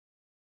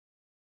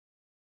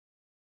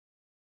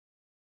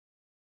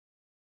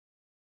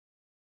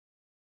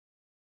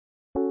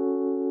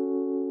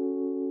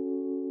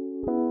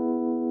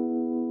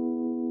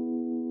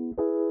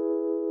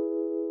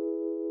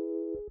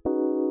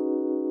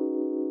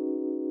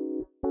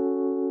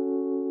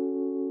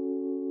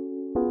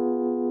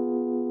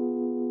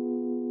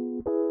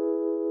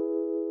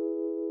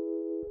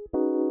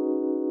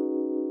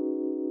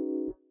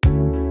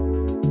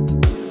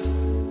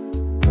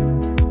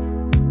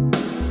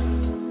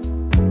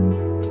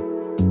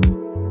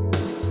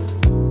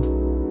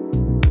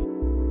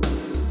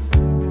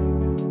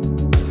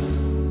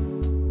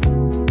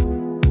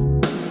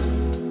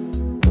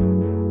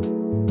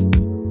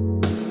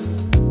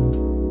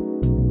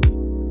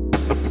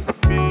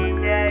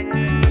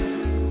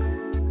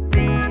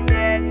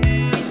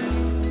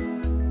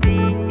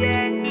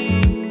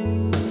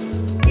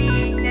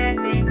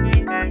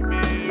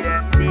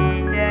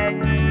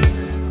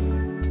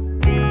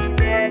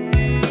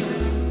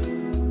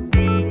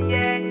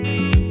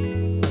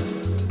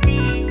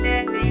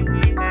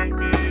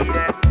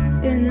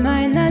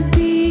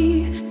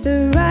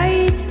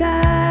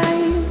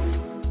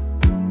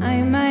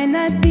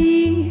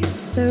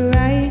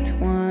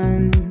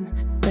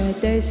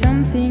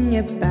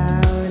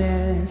about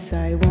us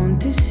I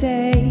want to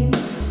say,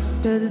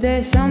 'cause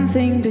there's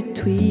something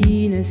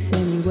between us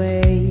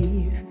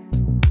anyway.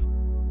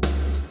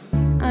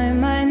 I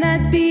might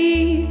not be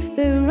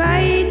the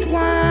right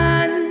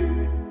one,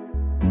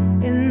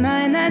 it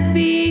might not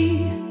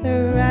be the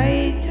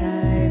right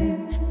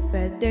time,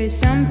 but there's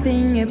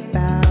something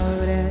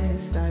about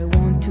us I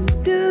want to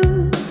do.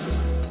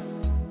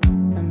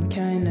 Some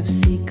kind of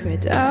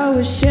secret I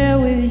will share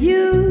with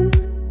you.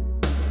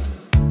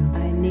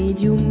 I need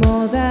you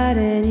more than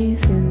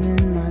anything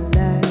in my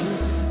life.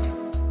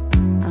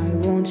 I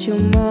want you